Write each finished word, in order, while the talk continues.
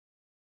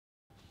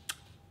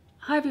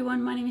Hi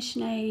everyone, my name is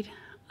Sinead.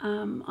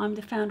 I'm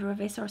the founder of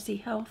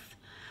SRC Health.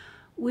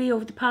 We,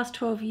 over the past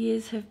 12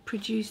 years, have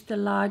produced the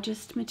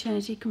largest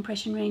maternity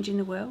compression range in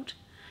the world.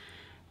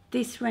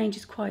 This range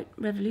is quite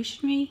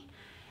revolutionary.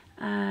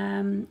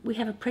 We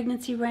have a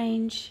pregnancy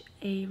range,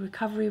 a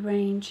recovery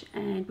range,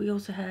 and we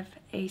also have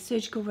a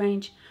surgical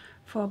range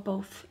for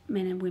both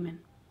men and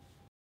women.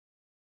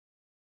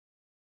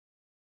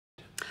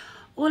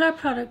 All our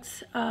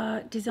products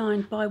are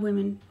designed by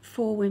women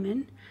for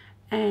women,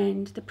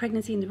 and the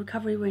pregnancy and the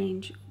recovery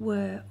range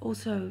were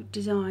also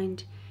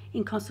designed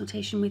in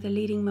consultation with a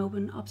leading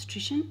Melbourne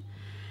obstetrician.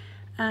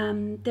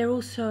 They're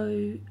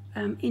also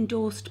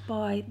endorsed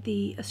by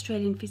the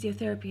Australian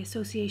Physiotherapy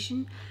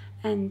Association,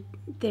 and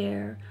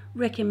they're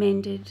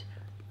recommended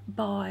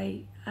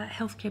by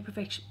healthcare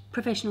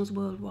professionals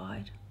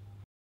worldwide.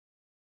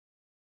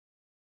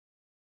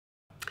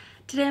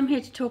 Today I'm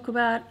here to talk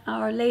about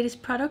our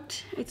latest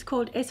product. It's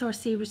called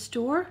SRC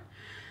Restore.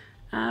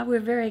 We're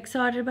very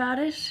excited about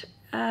it.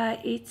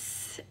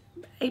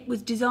 It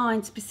was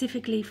designed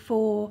specifically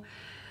for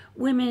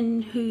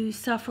women who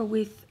suffer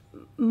with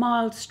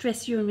mild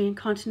stress urinary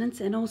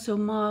incontinence and also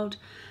mild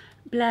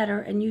bladder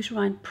and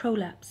uterine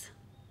prolapse.